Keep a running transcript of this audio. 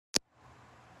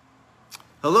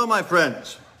Hello, my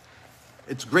friends.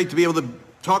 It's great to be able to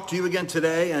talk to you again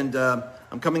today, and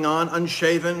I'm coming on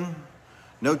unshaven,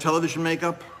 no television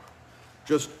makeup,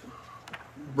 just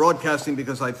broadcasting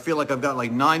because I feel like I've got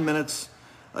like 9 minutes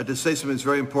to say something that's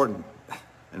very important,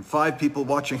 and 5 people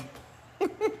watching.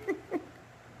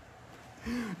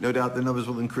 No doubt the numbers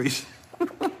will increase.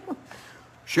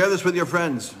 Share this with your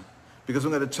friends, because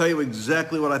I'm going to tell you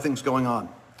exactly what I think is going on.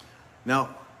 Now,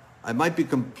 I might be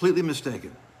completely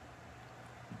mistaken,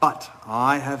 but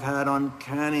I have had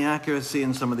uncanny accuracy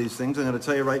in some of these things. I'm going to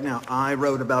tell you right now, I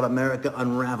wrote about America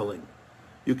unraveling.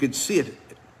 You could see it.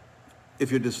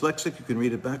 If you're dyslexic, you can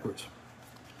read it backwards.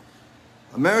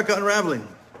 America unraveling,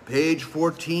 page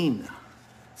 14.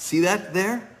 See that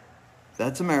there?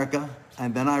 That's America.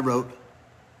 And then I wrote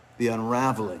the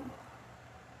unraveling.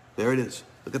 There it is.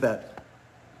 Look at that.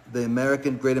 The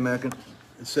American, great American,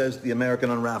 it says the American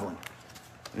unraveling.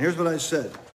 And here's what I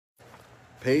said.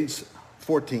 Page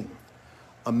 14.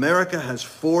 America has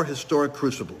 4 historic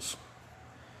crucibles.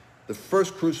 The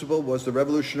first crucible was the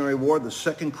Revolutionary War. The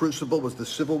second crucible was the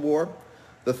Civil War.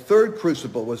 The third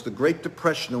crucible was the Great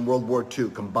Depression and World War II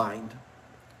combined.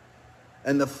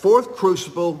 And the fourth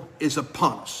crucible is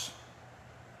upon us.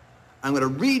 I'm going to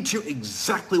read to you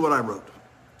exactly what I wrote.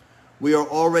 We are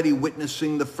already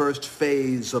witnessing the first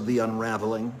phase of the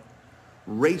unraveling.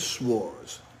 Race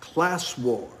wars, class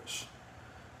wars,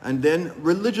 and then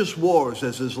religious wars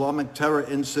as Islamic terror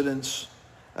incidents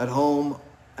at home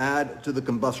add to the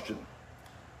combustion.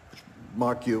 Which,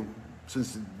 mark you,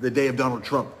 since the day of Donald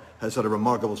Trump has had a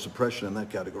remarkable suppression in that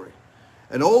category.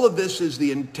 And all of this is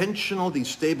the intentional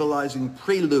destabilizing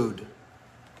prelude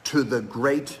to the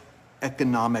great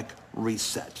economic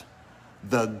reset.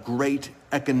 The Great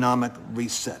Economic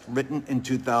Reset, written in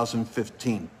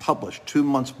 2015, published 2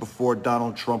 months before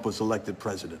Donald Trump was elected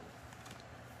president.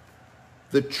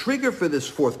 The trigger for this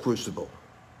fourth crucible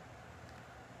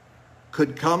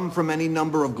could come from any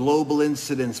number of global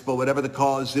incidents, but whatever the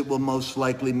cause, it will most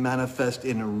likely manifest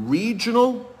in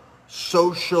regional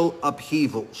social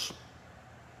upheavals.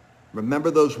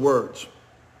 Remember those words.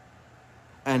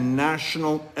 And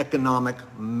national economic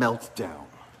meltdown.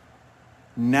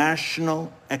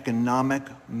 National economic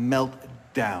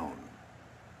meltdown.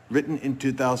 Written in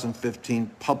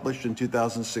 2015, published in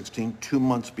 2016, 2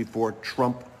 months before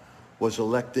Trump was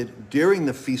elected during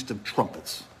the Feast of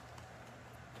Trumpets.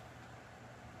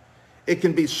 It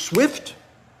can be swift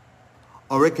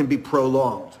or it can be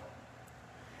prolonged.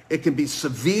 It can be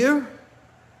severe.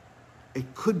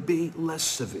 It could be less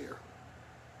severe.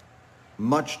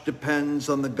 Much depends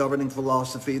on the governing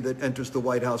philosophy that enters the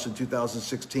White House in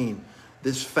 2016.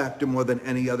 This factor, more than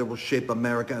any other, will shape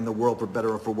America and the world for better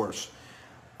or for worse.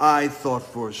 I thought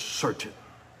for certain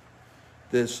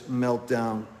this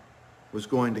meltdown was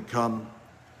going to come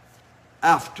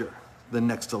after the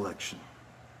next election.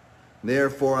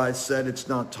 Therefore, I said it's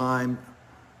not time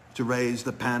to raise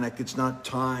the panic. It's not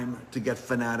time to get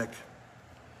fanatic.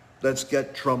 Let's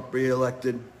get Trump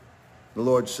reelected. The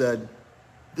Lord said,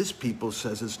 this people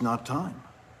says it's not time.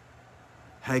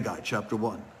 Haggai chapter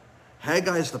 1.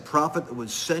 Haggai is the prophet that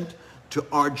was sent to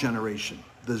our generation,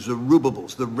 the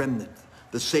Zerubbabels, the remnant,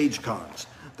 the sage-cons,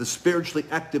 the spiritually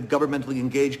active, governmentally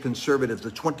engaged conservatives,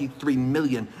 the 23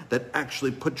 million that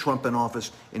actually put Trump in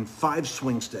office in 5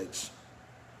 swing states,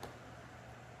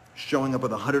 showing up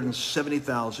with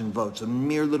 170,000 votes, a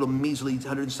mere little measly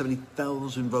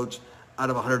 170,000 votes out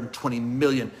of 120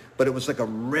 million. But it was like a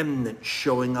remnant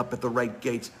showing up at the right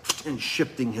gates and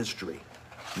shifting history.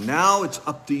 Now it's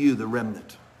up to you, the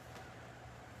remnant.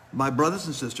 My brothers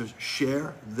and sisters,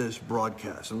 share this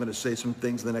broadcast. I'm going to say some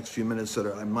things in the next few minutes that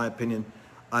are, in my opinion,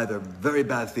 either very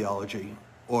bad theology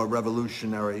or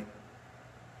revolutionary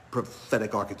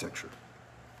prophetic architecture.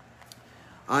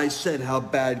 I said, how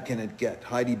bad can it get?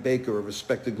 Heidi Baker, a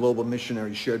respected global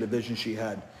missionary, shared a vision she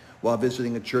had while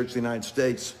visiting a church in the United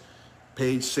States.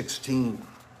 Page 16,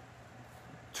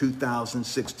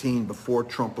 2016, before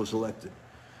Trump was elected.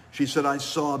 She said, I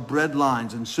saw bread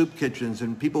lines and soup kitchens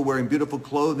and people wearing beautiful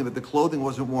clothing, but the clothing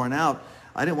wasn't worn out.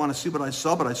 I didn't want to see what I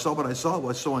saw, but I saw what I saw. It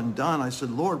was so undone. I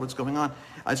said, Lord, what's going on?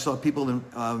 I saw people in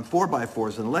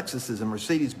 4x4s and Lexuses and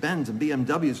Mercedes-Benz and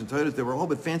BMWs and Toyotas. They were all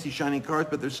with fancy, shiny cars,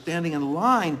 but they're standing in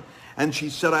line. And she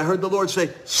said, I heard the Lord say,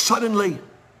 suddenly.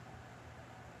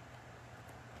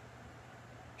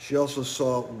 She also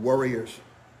saw warriors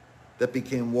that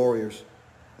became warriors.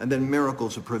 And then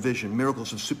miracles of provision,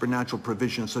 miracles of supernatural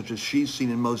provision, such as she's seen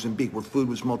in Mozambique, where food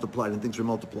was multiplied and things were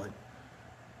multiplied.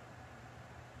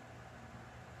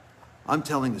 I'm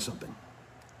telling you something.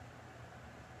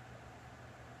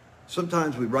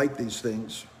 Sometimes we write these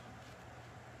things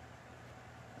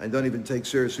and don't even take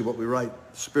seriously what we write.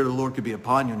 The Spirit of the Lord could be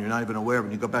upon you and you're not even aware of it.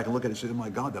 And you go back and look at it and say, oh my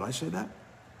God, did I say that?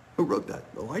 Who wrote that?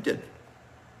 Oh, I did.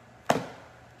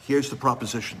 Here's the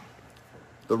proposition.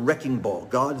 The wrecking ball.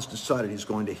 God has decided he's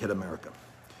going to hit America,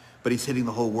 but he's hitting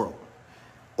the whole world.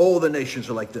 All the nations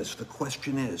are like this. The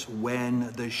question is,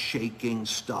 when the shaking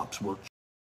stops,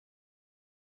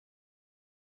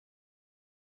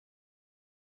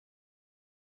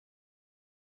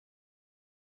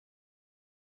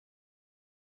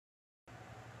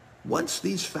 once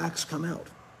these facts come out,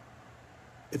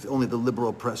 if only the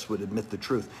liberal press would admit the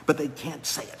truth, but they can't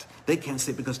say it. They can't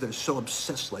say it because they're so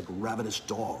obsessed, like ravenous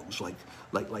dogs, like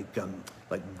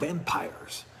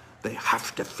vampires. They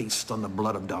have to feast on the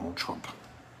blood of Donald Trump.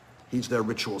 He's their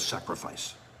ritual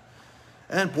sacrifice.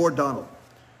 And poor Donald.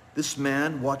 This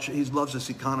man, he loves this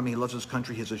economy, he loves this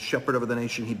country, he's a shepherd over the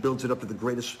nation, he builds it up to the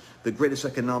greatest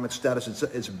economic status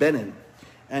it's been in.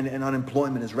 And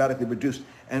unemployment is radically reduced.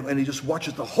 And he just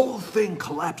watches the whole thing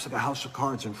collapse like a house of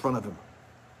cards in front of him.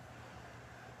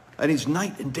 And he's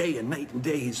night and day,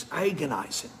 he's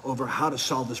agonizing over how to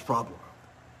solve this problem.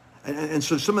 And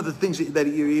so some of the things that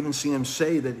you're even seeing him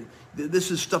say, that this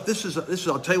is,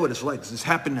 I'll tell you what it's like, 'cause this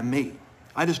happened to me.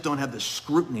 I just don't have the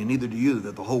scrutiny, and neither do you,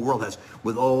 that the whole world has,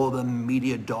 with all the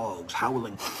media dogs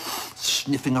howling,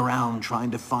 sniffing around,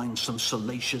 trying to find some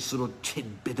salacious little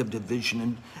tidbit of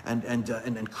division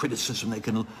and criticism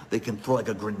they can throw like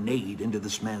a grenade into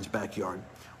this man's backyard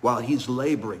while he's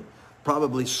laboring,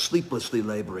 probably sleeplessly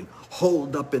laboring,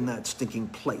 holed up in that stinking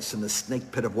place in the snake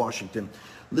pit of Washington,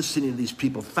 listening to these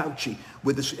people, Fauci,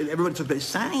 with this, everybody's talking about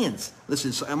science.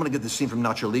 Listen, I'm going to get this scene from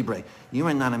Nacho Libre. You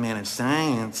are not a man of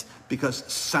science, because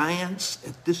science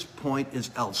at this point is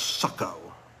El Succo.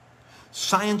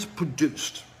 Science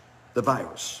produced the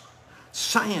virus.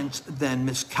 Science then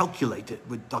miscalculated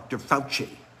with Dr. Fauci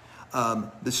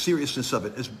the seriousness of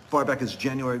it as far back as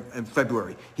January and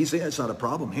February. He said, it's not a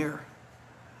problem here.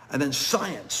 And then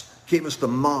science gave us the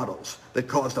models that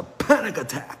caused a panic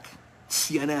attack.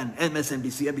 CNN,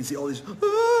 MSNBC, NBC, all these,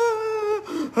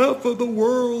 half of the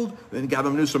world. Then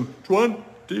Gavin Newsom,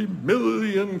 20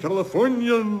 million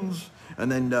Californians.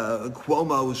 And then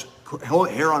Cuomo's,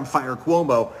 hair on fire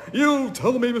Cuomo, you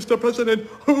tell me, Mr. President,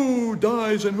 who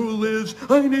dies and who lives?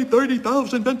 I need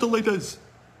 30,000 ventilators.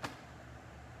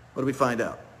 What do we find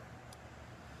out?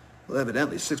 Well,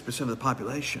 evidently 6% of the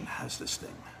population has this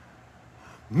thing.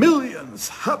 Millions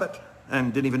have it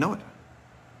and didn't even know it.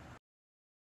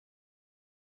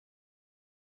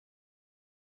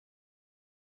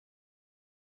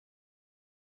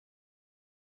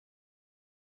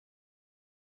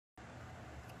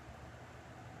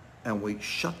 And we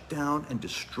shut down and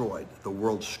destroyed the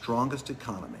world's strongest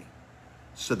economy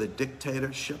so that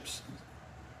dictatorships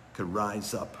could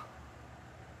rise up.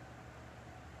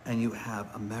 And you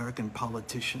have American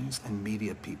politicians and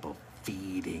media people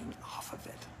feeding off of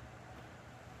it.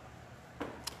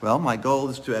 Well, my goal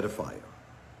is to edify you.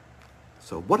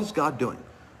 So what is God doing?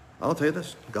 I'll tell you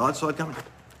this. God saw it coming.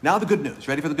 Now the good news.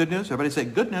 Ready for the good news? Everybody say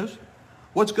good news.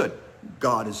 What's good?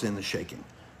 God is in the shaking.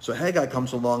 So Haggai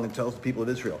comes along and tells the people of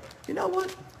Israel, you know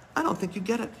what? I don't think you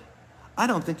get it. I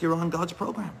don't think you're on God's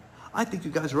program. I think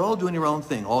you guys are all doing your own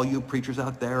thing. All you preachers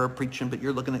out there are preaching, but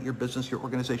you're looking at your business, your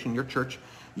organization, your church,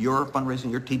 your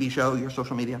fundraising, your TV show, your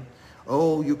social media.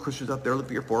 Oh, you Christians out there, look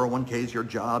for your 401ks, your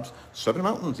jobs. 7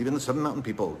 mountains, even the 7 mountain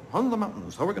people. On the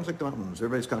mountains, how are we going to take the mountains?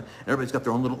 Everybody's got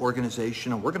their own little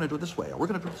organization, and we're going to do it this way, or we're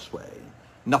going to do it this way.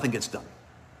 Nothing gets done.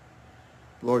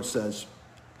 The Lord says,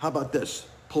 how about this?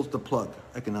 Pulls the plug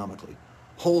economically.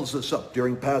 Holds us up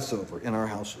during Passover in our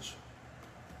houses.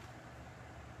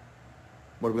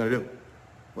 What are we going to do?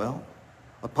 Well,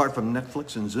 apart from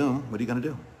Netflix and Zoom, what are you going to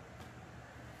do?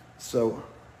 So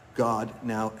God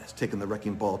now has taken the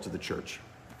wrecking ball to the church.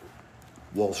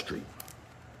 Wall Street,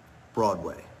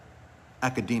 Broadway,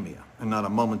 academia, and not a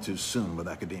moment too soon with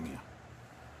academia.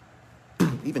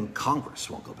 Even Congress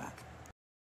won't go back.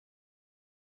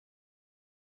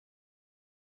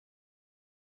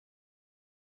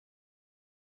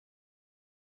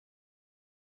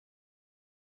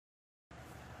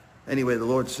 Anyway, the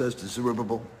Lord says to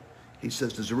Zerubbabel, he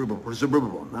says to Zerubbabel,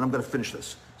 and I'm going to finish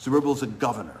this. Zerubbabel's a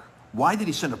governor. Why did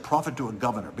he send a prophet to a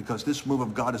governor? Because this move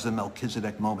of God is a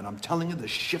Melchizedek moment. I'm telling you, the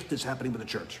shift is happening with the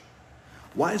church.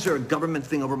 Why is there a government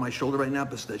thing over my shoulder right now?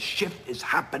 Because the shift is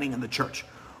happening in the church.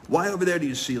 Why over there do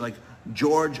you see like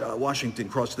George Washington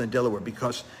crossing the Delaware?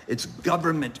 Because it's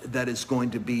government that is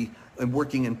going to be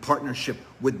working in partnership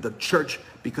with the church,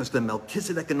 because the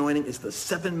Melchizedek anointing is the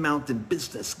 7 mountain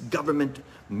business, government,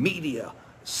 media,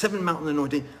 7 mountain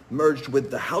anointing merged with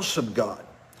the house of God.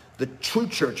 the true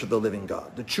church of the living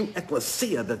God, the true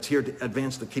ecclesia that's here to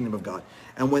advance the kingdom of God.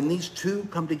 And when these two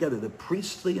come together, the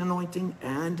priestly anointing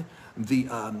and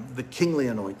the kingly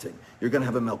anointing, you're going to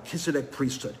have a Melchizedek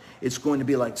priesthood. It's going to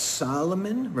be like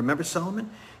Solomon. Remember Solomon?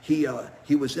 He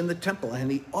was in the temple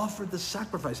and he offered the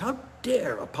sacrifice. How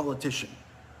dare a politician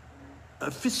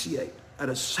officiate at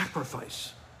a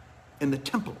sacrifice in the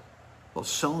temple? Well,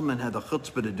 Solomon had the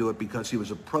chutzpah to do it because he was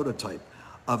a prototype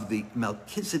of the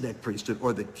Melchizedek priesthood,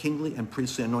 or the kingly and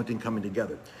priestly anointing coming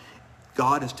together.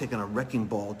 God has taken a wrecking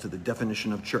ball to the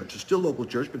definition of church. It's still local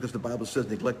church because the Bible says,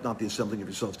 neglect not the assembling of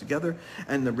yourselves together,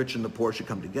 and the rich and the poor should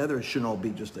come together. It shouldn't all be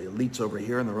just the elites over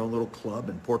here in their own little club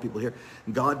and poor people here.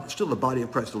 God, still the body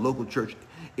of Christ, the local church,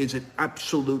 is an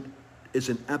absolute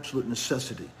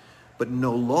necessity. But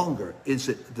no longer is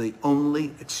it the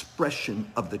only expression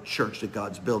of the church that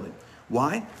God's building.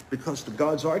 Why? Because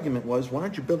God's argument was, why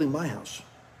aren't you building my house?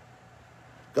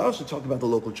 God wasn't talking about the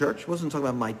local church. He wasn't talking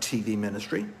about my TV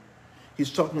ministry. He's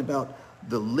talking about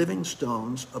the living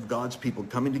stones of God's people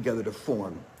coming together to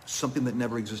form something that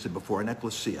never existed before, an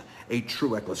ecclesia, a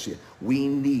true ecclesia. We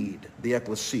need the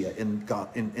ecclesia in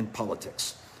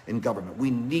politics, in government.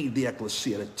 We need the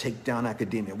ecclesia to take down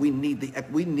academia. We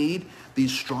need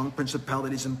these strong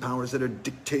principalities and powers that are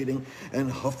dictating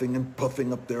and huffing and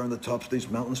puffing up there on the tops of these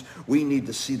mountains. We need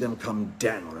to see them come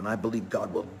down, and I believe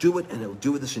God will do it, and he'll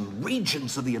do this in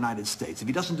regions of the United States. If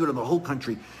he doesn't do it in the whole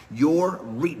country, your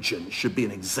region should be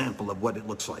an example of what it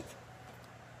looks like.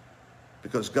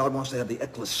 Because God wants to have the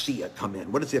ecclesia come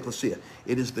in. What is the ecclesia?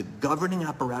 It is the governing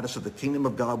apparatus of the kingdom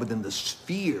of God within the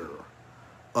sphere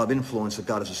of influence that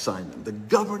God has assigned them. The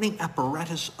governing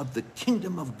apparatus of the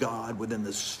kingdom of God within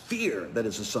the sphere that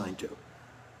is assigned to.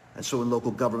 And so in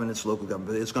local government, it's local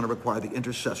government. It's going to require the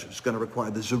intercessors. It's going to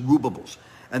require the Zerubbabels.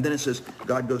 And then it says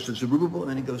God goes to Zerubbabel,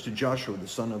 and then he goes to Joshua, the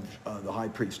son of the high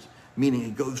priest. Meaning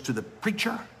he goes to the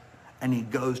preacher, and he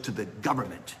goes to the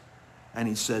government. And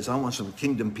he says, I want some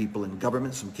kingdom people in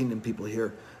government, some kingdom people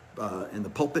here in the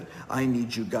pulpit. I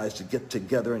need you guys to get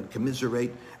together and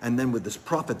commiserate. And then with this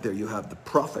prophet there, you have the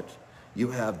prophet, you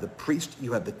have the priest,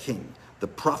 you have the king. The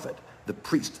prophet, the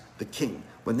priest, the king.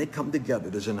 When they come together,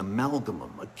 there's an amalgam,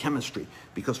 a chemistry,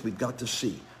 because we've got to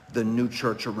see the new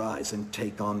church arise and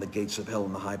take on the gates of hell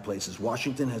in the high places.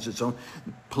 Washington has its own,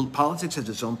 politics has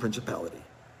its own principality.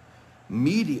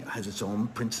 Media has its own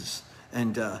princes,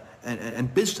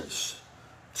 and business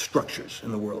structures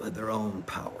in the world have their own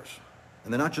powers.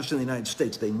 And they're not just in the United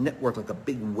States. They network like a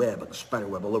big web, like a spider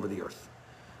web all over the earth.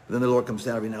 But then the Lord comes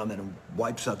down every now and then and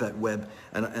wipes out that web.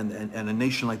 And a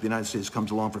nation like the United States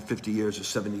comes along for 50 years or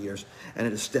 70 years, and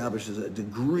it establishes a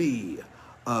degree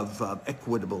of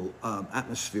equitable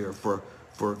atmosphere for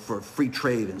free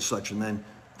trade and such. And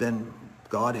then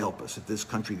God help us if this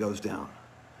country goes down.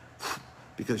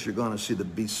 Because you're going to see the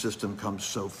beast system come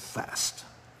so fast.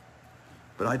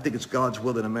 But I think it's God's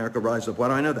will that America rise up. Why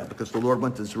do I know that? Because the Lord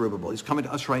went to Zerubbabel. He's coming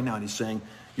to us right now, and he's saying,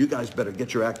 you guys better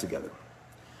get your act together.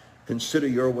 Consider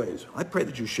your ways. I pray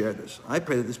that you share this. I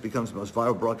pray that this becomes the most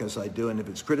viral broadcast I do, and if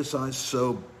it's criticized,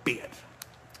 so be it.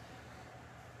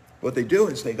 What they do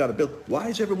is they got to build. Why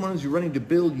is everyone running to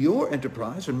build your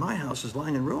enterprise and my house is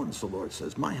lying in ruins, the Lord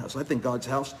says. My house. I think God's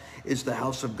house is the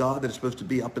house of God that is supposed to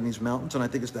be up in these mountains, and I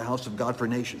think it's the house of God for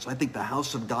nations. I think the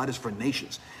house of God is for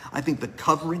nations. I think the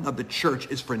covering of the church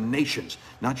is for nations,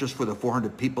 not just for the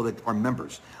 400 people that are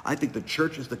members. I think the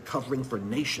church is the covering for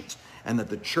nations, and that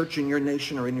the church in your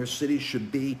nation or in your city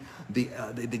should be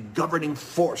the governing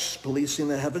force, policing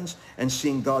the heavens and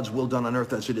seeing God's will done on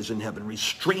earth as it is in heaven,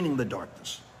 restraining the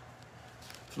darkness.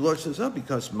 The Lord says,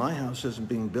 because my house isn't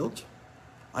being built,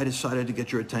 I decided to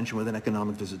get your attention with an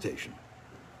economic visitation.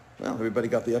 Well, everybody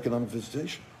got the economic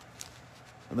visitation.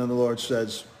 And then the Lord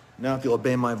says, now if you'll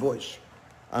obey my voice,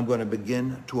 I'm going to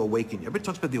begin to awaken you. Everybody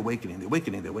talks about the awakening, the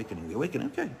awakening, the awakening, the awakening.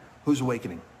 Okay, who's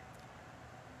awakening?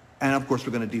 And of course,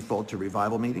 we're going to default to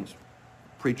revival meetings,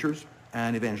 preachers,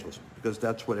 and evangelism, because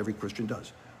that's what every Christian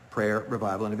does. Prayer,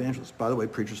 revival, and evangelism. By the way,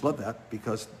 preachers love that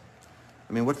because,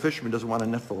 what fisherman doesn't want a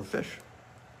net full of fish?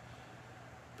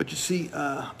 But you see,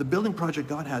 the building project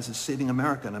God has is saving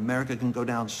America, and America can go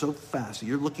down so fast.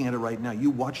 You're looking at it right now. You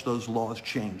watch those laws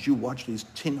change. You watch these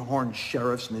tin-horn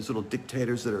sheriffs and these little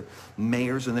dictators that are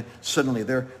mayors, and suddenly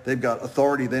they've got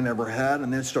authority they never had,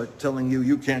 and they start telling you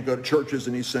you can't go to church as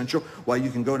an essential, while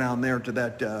you can go down there to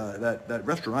that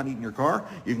restaurant, eat in your car.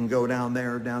 You can go down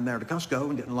there to Costco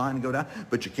and get in line and go down,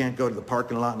 but you can't go to the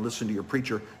parking lot and listen to your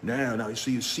preacher. No. So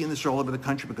you've seen this all over the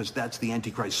country because that's the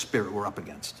Antichrist spirit we're up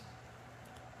against.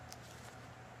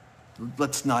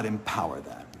 Let's not empower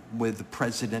that with a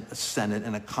president, a Senate,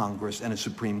 and a Congress, and a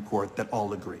Supreme Court that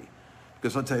all agree.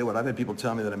 Because I'll tell you what, I've had people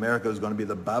tell me that America is going to be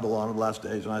the Babylon of the last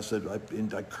days, and I said,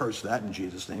 I curse that in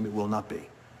Jesus' name. It will not be.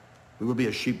 We will be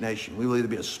a sheep nation. We will either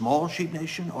be a small sheep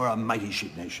nation or a mighty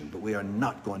sheep nation, but we are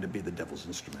not going to be the devil's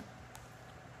instrument.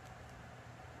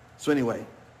 So anyway,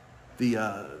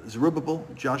 the Zerubbabel,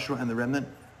 Joshua, and the remnant,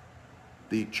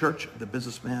 the church, the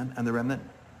businessman, and the remnant,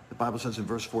 the Bible says in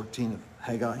verse 14 of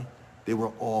Haggai, they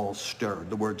were all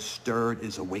stirred. The word stirred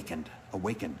is awakened.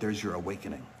 Awakened. There's your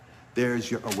awakening.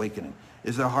 There's your awakening.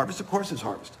 Is there a harvest? Of course there's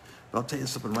harvest. But I'll tell you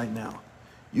something right now.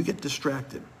 You get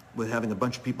distracted with having a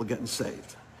bunch of people getting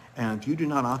saved. And if you do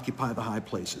not occupy the high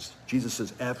places, Jesus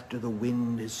says, after the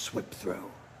wind is swept through.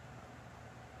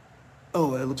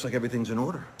 Oh, it looks like everything's in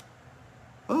order.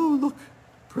 Oh, look,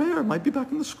 prayer might be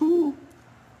back in the school.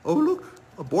 Oh, look,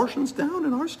 abortion's down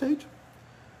in our state.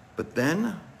 But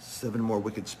then 7 more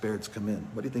wicked spirits come in.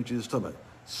 What do you think Jesus is talking about?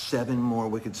 7 more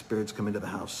wicked spirits come into the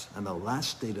house. And the last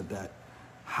state of that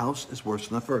house is worse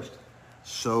than the first.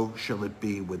 So shall it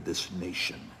be with this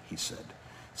nation, he said.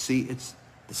 See, it's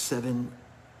the 7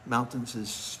 mountains is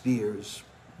spheres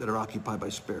that are occupied by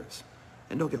spirits.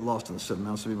 And don't get lost in the 7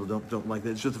 mountains. Some people don't like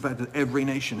that. It's just the fact that every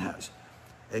nation has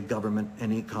a government,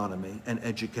 an economy, an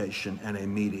education, and a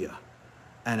media,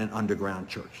 and an underground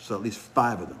church. So at least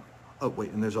 5 of them. Oh,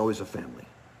 wait, and there's always a family.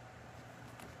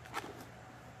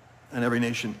 And every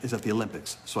nation is at the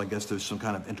Olympics. So I guess there's some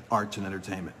kind of arts and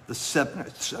entertainment. The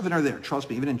 7 are there, trust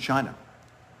me, even in China.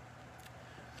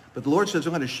 But the Lord says,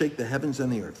 I'm going to shake the heavens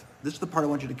and the earth. This is the part I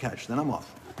want you to catch, then I'm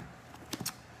off.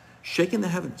 Shaking the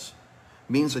heavens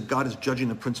means that God is judging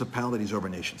the principalities over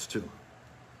nations too.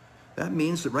 That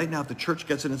means that right now, if the church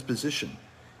gets in its position,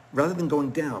 rather than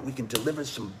going down, we can deliver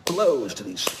some blows to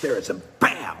these spirits, and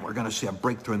bam, we're going to see a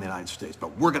breakthrough in the United States.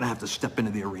 But we're going to have to step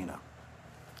into the arena.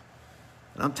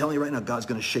 And I'm telling you right now, God's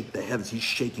going to shake the heavens. He's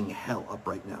shaking hell up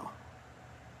right now.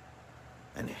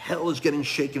 And hell is getting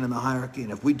shaken in the hierarchy.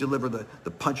 And if we deliver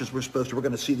the punches we're supposed to, we're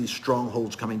going to see these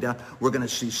strongholds coming down. We're going to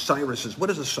see Cyrus's. What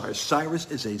is a Cyrus?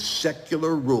 Cyrus is a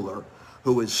secular ruler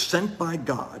who is sent by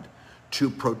God to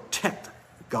protect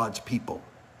God's people.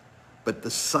 But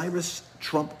the Cyrus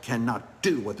Trump cannot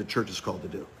do what the church is called to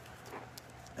do.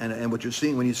 And what you're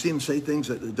seeing, when you see him say things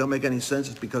that don't make any sense,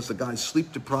 it's because the guy's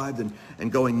sleep deprived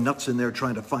and going nuts in there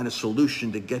trying to find a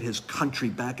solution to get his country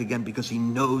back again because he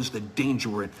knows the danger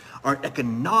we're in. Our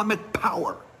economic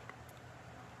power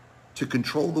to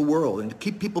control the world and to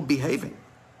keep people behaving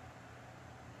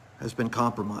has been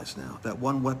compromised now. That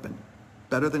one weapon,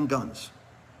 better than guns.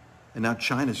 And now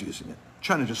China's using it.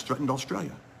 China just threatened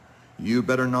Australia. You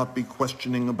better not be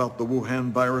questioning about the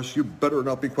Wuhan virus. You better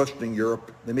not be questioning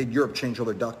Europe. They made Europe change all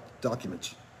their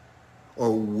documents.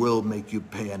 Or we'll make you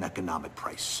pay an economic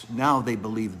price. Now they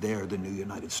believe they're the new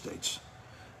United States.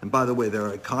 And by the way, there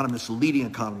are economists, leading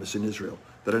economists in Israel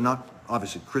that are not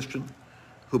obviously Christian,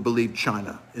 who believe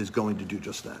China is going to do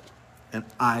just that. And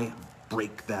I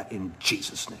break that in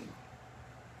Jesus' name.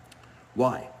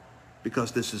 Why?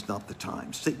 Because this is not the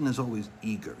time. Satan is always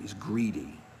eager. He's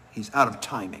greedy. He's out of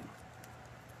timing.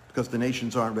 Because the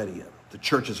nations aren't ready yet. The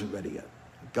church isn't ready yet.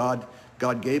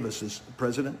 God gave us this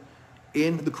president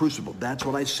in the crucible. That's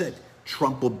what I said.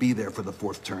 Trump will be there for the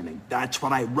 4th turning. That's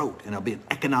what I wrote, and it'll be an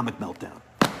economic meltdown.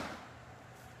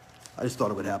 I just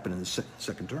thought it would happen in the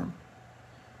second term.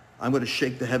 I'm going to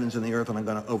shake the heavens and the earth, and I'm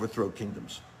going to overthrow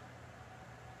kingdoms.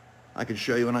 I can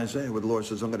show you in Isaiah where the Lord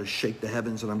says, I'm going to shake the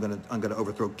heavens, and I'm going to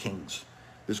overthrow kings.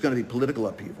 There's going to be political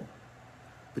upheaval.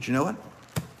 But you know what?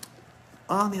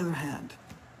 On the other hand,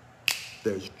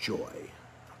 there's joy.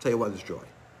 I'll tell you why there's joy.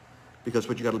 Because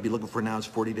what you got to be looking for now is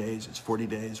 40 days. It's 40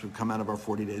 days. We've come out of our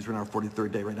 40 days. We're in our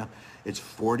 43rd day right now. It's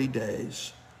 40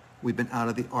 days. We've been out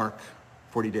of the ark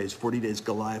 40 days. 40 days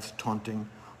Goliath taunting.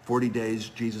 40 days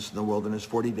Jesus in the wilderness.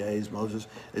 40 days Moses.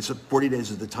 40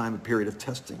 days is the time, a period of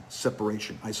testing,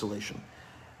 separation, isolation.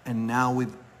 And now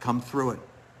we've come through it.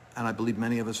 And I believe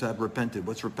many of us have repented.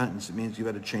 What's repentance? It means you've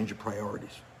had to change your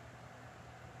priorities.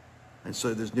 And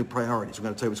so there's new priorities. I'm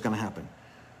going to tell you what's going to happen.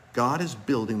 God is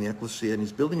building the ecclesia, and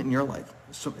he's building it in your life.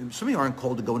 Some of you aren't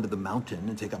called to go into the mountain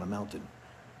and take on a mountain,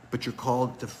 but you're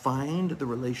called to find the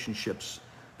relationships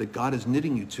that God is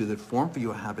knitting you to that form for you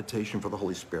a habitation for the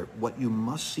Holy Spirit. What you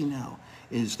must see now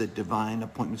is that divine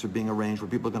appointments are being arranged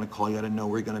where people are going to call you out of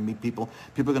nowhere. You're going to meet people.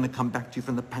 People are going to come back to you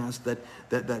from the past that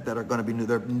are going to be new.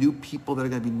 There are new people that are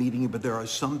going to be meeting you, but there are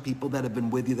some people that have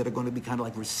been with you that are going to be kind of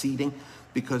like receding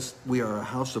because we are a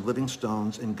house of living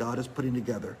stones, and God is putting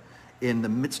together in the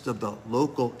midst of the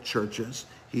local churches,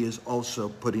 he is also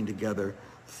putting together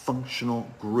functional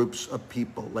groups of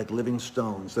people like living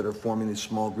stones that are forming these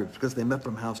small groups because they met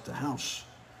from house to house.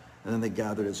 And then they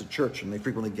gathered as a church, and they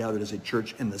frequently gathered as a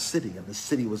church in the city. And the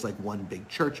city was like one big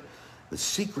church. The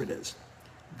secret is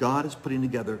God is putting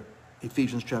together,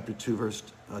 Ephesians chapter 2, verse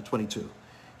 22.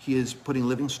 He is putting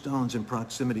living stones in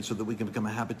proximity so that we can become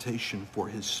a habitation for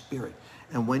his spirit.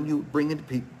 And when you bring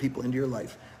into people into your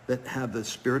life that have the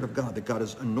Spirit of God, that God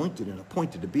has anointed and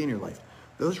appointed to be in your life,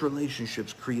 those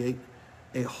relationships create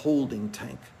a holding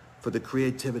tank for the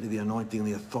creativity, the anointing,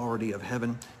 the authority of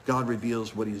heaven. God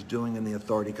reveals what he's doing, and the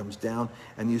authority comes down,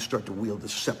 and you start to wield the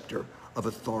scepter of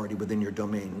authority within your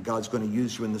domain. God's going to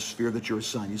use you in the sphere that you're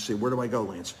assigned. You say, where do I go,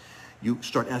 Lance? You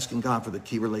start asking God for the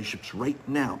key relationships right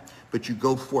now, but you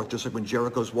go forth, just like when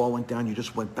Jericho's wall went down, you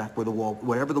just went back where the wall,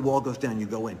 wherever the wall goes down, you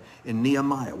go in. In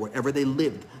Nehemiah, wherever they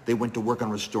lived, they went to work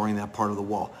on restoring that part of the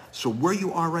wall. So where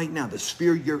you are right now, the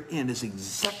sphere you're in is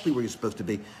exactly where you're supposed to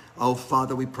be. Oh,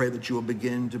 Father, we pray that you will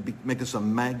begin to make us a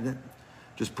magnet.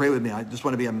 Just pray with me. I just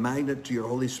want to be a magnet to your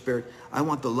Holy Spirit. I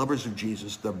want the lovers of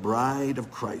Jesus, the bride of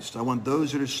Christ. I want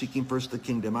those that are seeking first the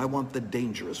kingdom. I want the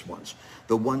dangerous ones,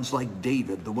 the ones like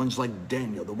David, the ones like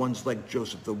Daniel, the ones like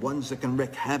Joseph, the ones that can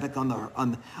wreak havoc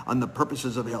on the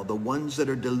purposes of hell, the ones that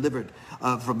are delivered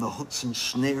from the hooks and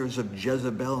snares of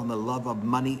Jezebel and the love of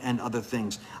money and other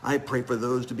things. I pray for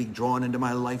those to be drawn into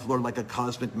my life, Lord, like a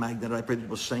cosmic magnet. I pray that you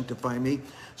will sanctify me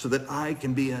so that I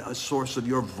can be a source of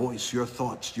your voice, your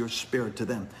thoughts, your spirit to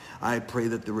them. I pray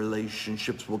that the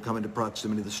relationships will come into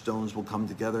proximity, the stones will come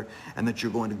together, and that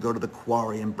you're going to go to the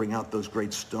quarry and bring out those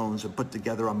great stones and put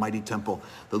together a mighty temple.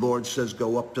 The Lord says,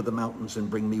 go up to the mountains and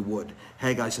bring me wood.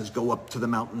 Haggai says, go up to the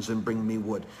mountains and bring me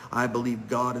wood. I believe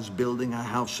God is building a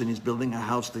house, and he's building a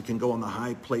house that can go on the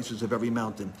high places of every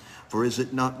mountain. For is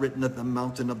it not written that the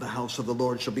mountain of the house of the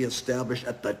Lord shall be established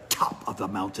at the top of the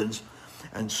mountains?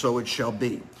 And so it shall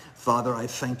be. Father, I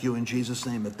thank you in Jesus'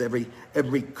 name that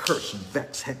every curse,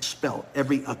 vex, hex, spell,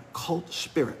 every occult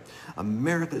spirit,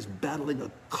 America is battling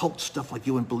occult stuff like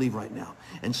you wouldn't believe right now.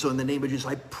 And so in the name of Jesus,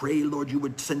 I pray, Lord, you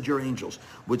would send your angels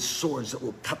with swords that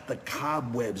will cut the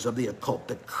cobwebs of the occult,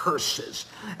 the curses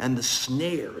and the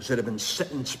snares that have been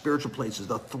set in spiritual places,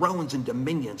 the thrones and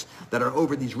dominions that are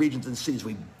over these regions and cities.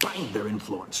 We bind their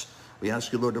influence. We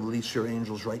ask you, Lord, to release your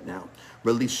angels right now.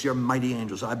 Release your mighty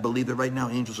angels. I believe that right now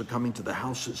angels are coming to the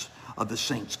houses of the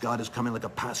saints. God is coming like a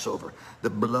Passover. The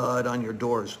blood on your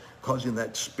doors causing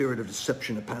that spirit of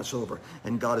deception to pass over.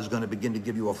 And God is going to begin to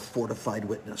give you a fortified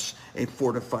witness,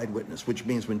 which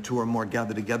means when two or more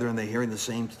gather together and they're hearing the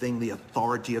same thing, the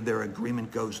authority of their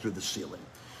agreement goes through the ceiling.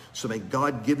 So may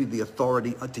God give you the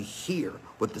authority to hear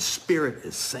what the Spirit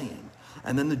is saying.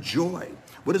 And then the joy.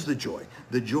 What is the joy?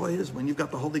 The joy is when you've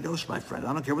got the Holy Ghost, my friend.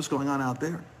 I don't care what's going on out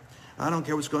there. I don't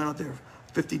care what's going on out there.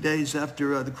 50 days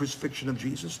after the crucifixion of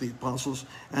Jesus, the apostles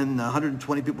and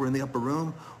 120 people were in the upper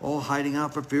room, all hiding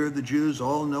out for fear of the Jews,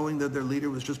 all knowing that their leader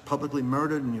was just publicly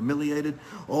murdered and humiliated,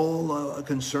 all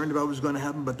concerned about what was going to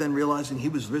happen, but then realizing he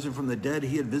was risen from the dead,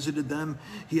 he had visited them,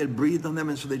 he had breathed on them,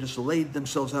 and so they just laid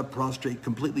themselves out prostrate,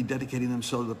 completely dedicating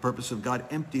themselves to the purpose of God,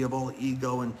 empty of all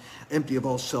ego and empty of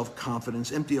all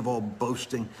self-confidence, empty of all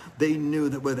boasting. They knew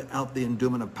that without the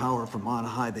endowment of power from on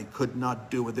high, they could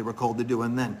not do what they were called to do.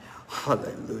 And then,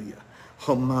 hallelujah.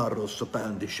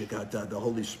 The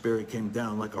Holy Spirit came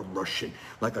down like a rushing,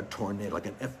 like a tornado, like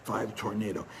an F5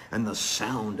 tornado. And the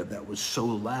sound of that was so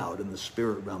loud in the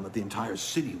spirit realm that the entire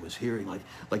city was hearing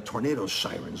like tornado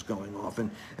sirens going off.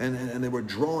 And they were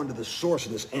drawn to the source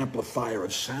of this amplifier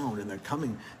of sound, and they're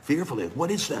coming fearfully. What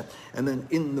is that? And then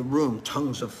in the room,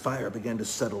 tongues of fire began to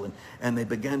settle, and they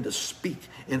began to speak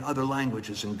in other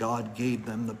languages. And God gave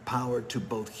them the power to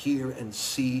both hear and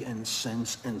see and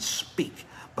sense and speak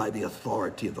by the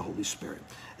authority of the Holy Spirit.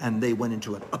 And they went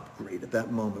into an upgrade at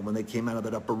that moment. When they came out of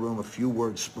that upper room, a few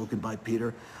words spoken by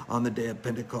Peter on the day of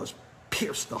Pentecost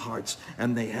pierced the hearts,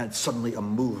 and they had suddenly a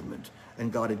movement.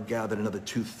 And God had gathered another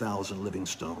 2,000 living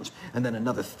stones, and then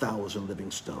another 1,000 living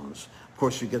stones. Of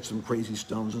course, you get some crazy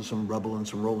stones and some rubble and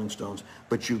some rolling stones,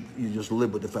 but you just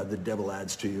live with the fact the devil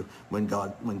adds to you when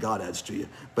God adds to you.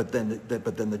 But then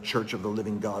the church of the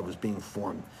living God was being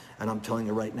formed. And I'm telling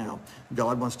you right now,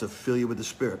 God wants to fill you with the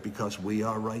Spirit, because we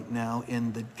are right now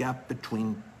in the gap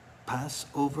between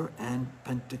Passover and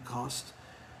Pentecost.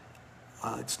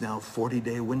 It's now a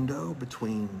 40-day window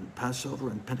between Passover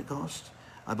and Pentecost.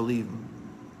 I believe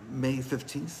May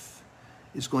 15th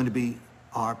is going to be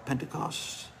our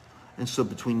Pentecost. And so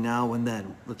between now and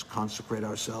then, let's consecrate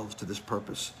ourselves to this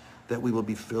purpose, that we will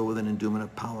be filled with an endowment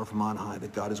of power from on high,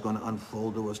 that God is going to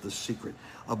unfold to us the secret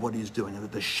of what he's doing, and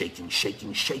that the shaking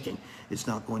is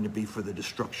not going to be for the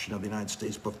destruction of the United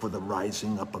States, but for the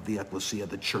rising up of the ecclesia,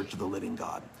 the church of the living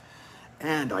God.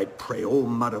 And I pray,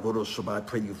 I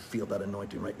pray you feel that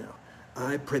anointing right now.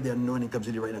 I pray the anointing comes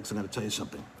into you right now, because I'm going to tell you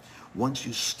something. Once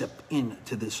you step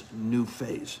into this new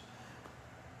phase,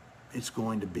 it's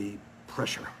going to be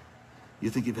pressure. You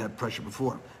think you've had pressure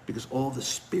before because all the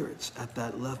spirits at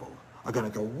that level are going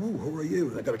to go, woo, who are you?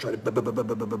 They're going to try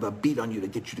to beat on you to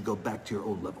get you to go back to your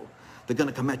old level. They're going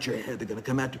to come at your head. They're going to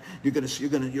come at you. You're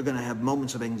going to have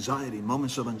moments of anxiety,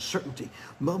 moments of uncertainty,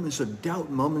 moments of doubt,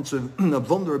 moments of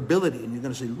vulnerability. And you're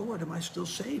going to say, Lord, am I still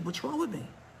saved? What's wrong with me?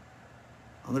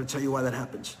 I'm going to tell you why that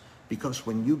happens. Because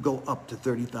when you go up to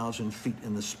 30,000 feet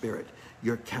in the spirit,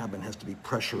 your cabin has to be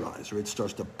pressurized or it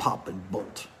starts to pop and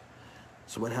bolt.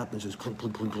 So what happens is clink,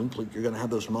 clink, clink, clink, clink. You're going to have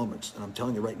those moments. And I'm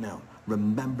telling you right now,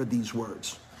 remember these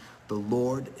words. The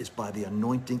Lord is by the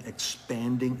anointing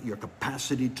expanding your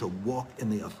capacity to walk in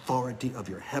the authority of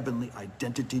your heavenly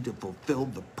identity to fulfill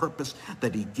the purpose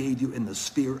that he gave you in the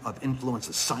sphere of influence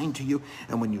assigned to you.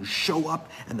 And when you show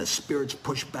up and the spirits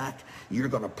push back, you're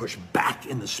going to push back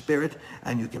in the spirit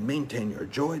and you can maintain your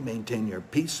joy, maintain your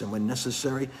peace, and when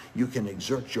necessary, you can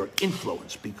exert your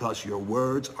influence because your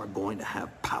words are going to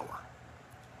have power.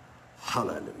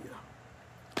 Hallelujah.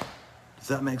 Does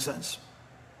that make sense?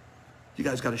 You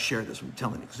guys got to share this. I'm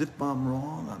telling you, because if I'm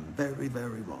wrong, I'm very,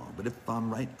 very wrong. But if I'm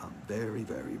right, I'm very,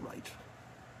 very right.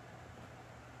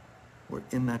 We're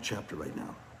in that chapter right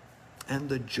now. And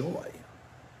the joy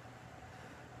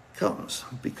comes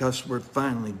because we're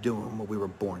finally doing what we were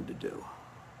born to do.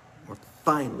 We're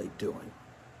finally doing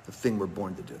the thing we're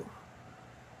born to do.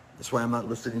 That's why I'm not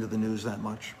listening to the news that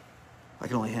much. I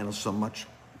can only handle so much.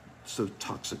 So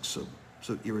toxic, so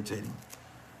irritating.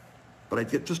 But I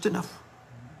get just enough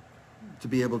to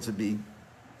be able to be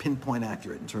pinpoint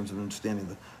accurate in terms of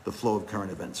understanding the flow of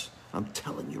current events. I'm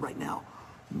telling you right now,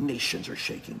 nations are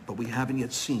shaking, but we haven't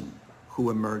yet seen who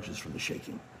emerges from the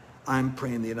shaking. I'm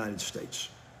praying the United States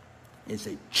is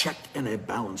a check and a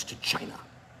balance to China.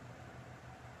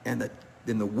 And that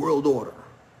in the world order,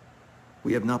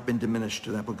 we have not been diminished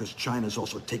to that because China is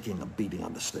also taking a beating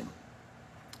on this thing.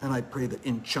 And I pray that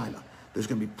in China, there's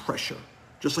going to be pressure,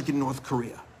 just like in North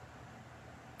Korea.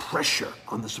 Pressure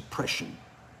on the suppression,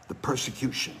 the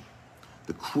persecution,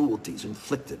 the cruelties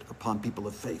inflicted upon people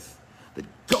of faith. That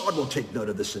God will take note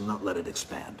of this and not let it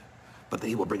expand, but that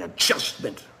he will bring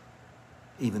adjustment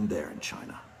even there in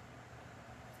China.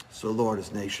 So Lord,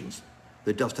 as nations,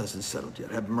 the dust hasn't settled yet.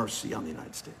 Have mercy on the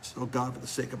United States. Oh God, for the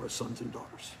sake of our sons and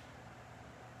daughters,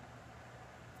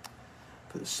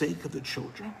 for the sake of the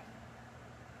children,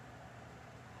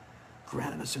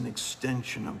 grant us an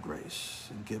extension of grace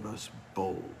and give us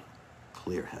bold,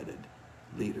 clear-headed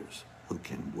leaders who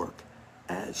can work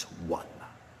as one.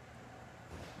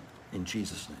 In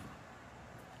Jesus' name.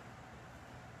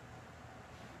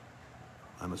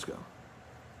 I must go.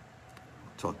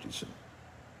 Talk to you soon.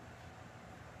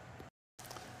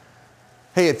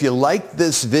 Hey, if you liked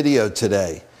this video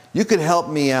today, you could help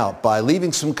me out by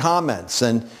leaving some comments.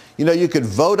 And you could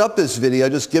vote up this video.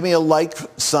 Just give me a like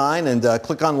sign and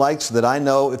click on like so that I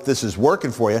know if this is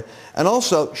working for you. And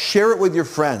also share it with your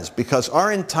friends because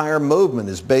our entire movement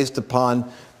is based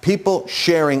upon people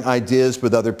sharing ideas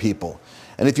with other people.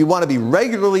 And if you want to be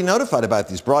regularly notified about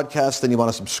these broadcasts, then you want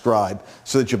to subscribe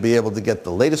so that you'll be able to get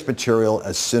the latest material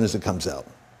as soon as it comes out.